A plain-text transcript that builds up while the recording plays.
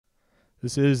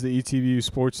This is the ETVU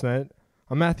Sportsnet.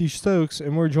 I'm Matthew Stokes,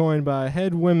 and we're joined by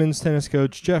head women's tennis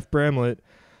coach Jeff Bramlett.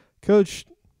 Coach,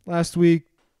 last week,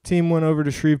 team went over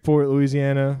to Shreveport,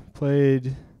 Louisiana,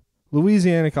 played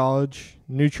Louisiana College,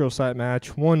 neutral site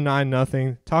match, won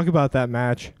 9-0. Talk about that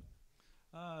match.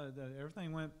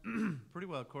 Everything went pretty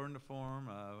well according to form.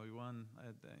 We won,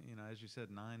 as you said,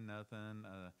 9-0.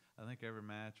 I think every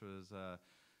match was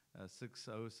 6-0,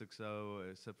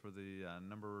 6-0, except for the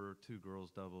number 2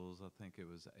 girls doubles. I think it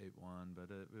was 8-1, but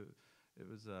it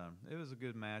was a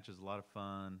good match. It was a lot of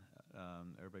fun.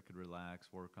 Everybody could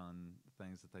relax, work on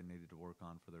things that they needed to work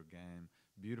on for their game.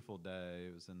 Beautiful day.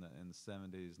 It was in the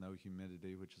 70s, no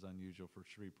humidity, which is unusual for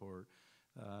Shreveport.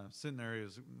 Sitting there,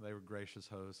 they were gracious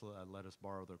hosts. Let us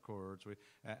borrow their courts. We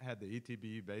had the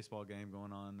ETBU baseball game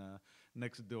going on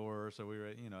next door, so we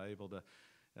were able to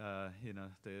to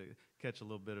catch a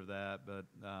little bit of that. But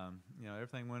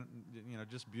everything went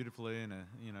just beautifully and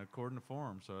according to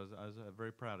form. So I was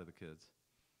very proud of the kids.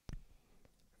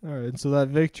 All right, so that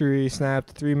victory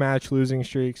snapped 3-match losing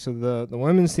streak. So the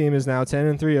women's team is now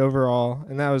 10-3 overall,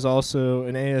 and that was also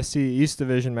an ASC East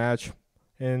Division match.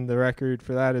 And the record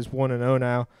for that is 1-0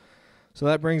 now. So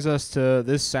that brings us to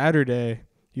this Saturday.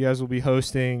 You guys will be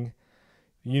hosting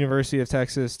University of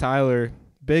Texas Tyler.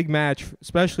 Big match,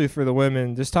 especially for the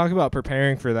women. Just talk about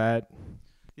preparing for that.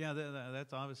 Yeah,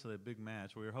 that's obviously a big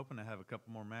match. We were hoping to have a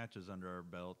couple more matches under our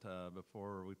belt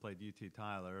before we played UT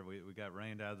Tyler. We got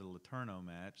rained out of the Laterno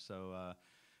match, so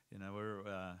we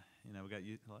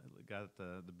got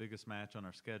the biggest match on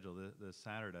our schedule this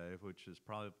Saturday, which is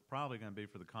probably going to be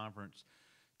for the conference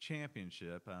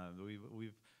championship.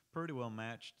 We've pretty well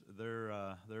matched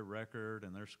their record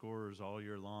and their scores all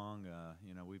year long.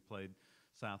 We played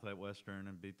Southwestern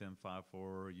and beat them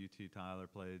 5-4. UT Tyler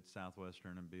played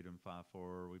Southwestern and beat them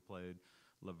 5-4. We played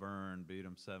Laverne, beat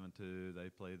them 7-2. They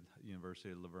played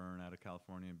University of Laverne out of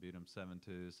California and beat them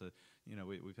 7-2. So,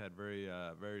 we've had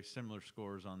very similar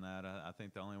scores on that. I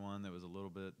think the only one that was a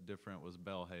little bit different was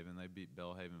Belhaven. They beat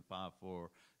Belhaven 5-4,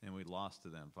 and we lost to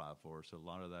them 5-4. So a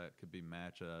lot of that could be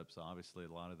matchups. Obviously,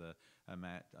 a lot of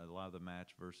the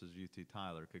match versus UT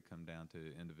Tyler could come down to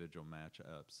individual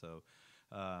matchups. So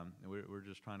we're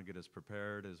just trying to get as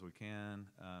prepared as we can.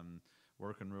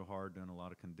 Working real hard, doing a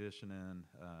lot of conditioning.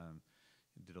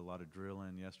 Did a lot of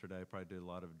drilling yesterday. Probably did a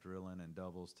lot of drilling and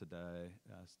doubles today.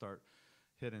 Start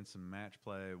hitting some match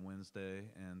play Wednesday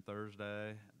and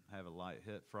Thursday. Have a light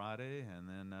hit Friday, and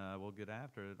then we'll get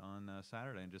after it on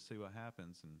Saturday and just see what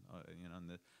happens. And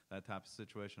in that type of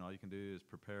situation, all you can do is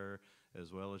prepare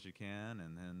as well as you can,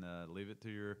 and then leave it to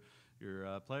your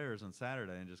players on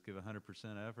Saturday and just give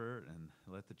 100% effort and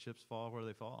let the chips fall where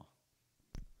they fall.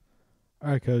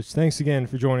 All right, Coach. Thanks again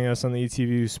for joining us on the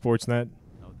ETVU Sportsnet.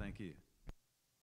 Oh, thank you.